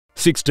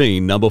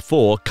16 No.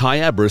 4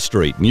 Kyabra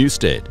Street,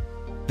 Newstead.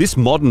 This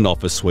modern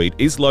office suite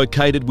is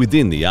located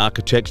within the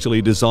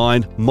architecturally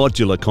designed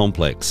modular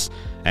complex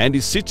and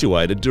is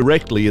situated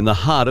directly in the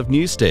heart of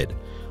Newstead,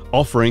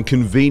 offering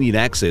convenient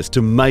access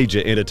to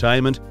major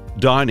entertainment,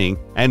 dining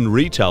and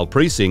retail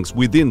precincts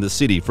within the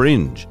city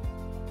fringe.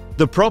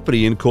 The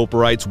property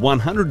incorporates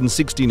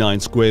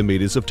 169 square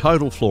metres of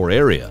total floor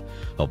area,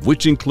 of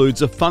which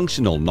includes a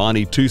functional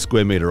 92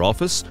 square metre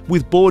office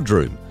with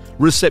boardroom,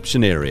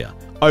 reception area,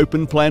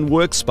 open plan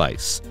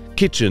workspace,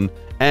 kitchen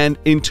and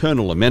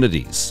internal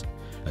amenities.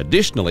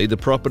 Additionally, the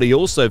property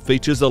also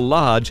features a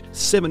large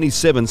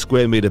 77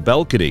 square metre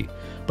balcony,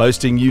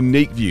 boasting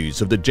unique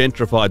views of the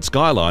gentrified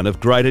skyline of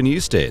Greater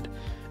Newstead,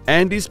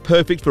 and is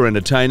perfect for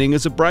entertaining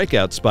as a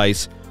breakout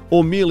space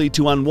or merely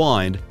to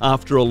unwind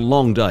after a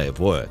long day of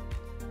work.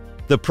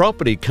 The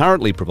property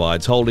currently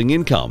provides holding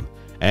income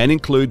and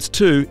includes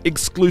 2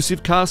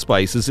 exclusive car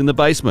spaces in the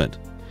basement.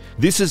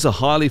 This is a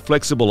highly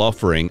flexible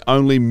offering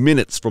only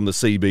minutes from the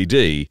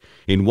CBD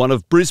in one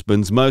of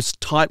Brisbane's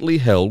most tightly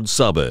held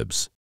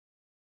suburbs.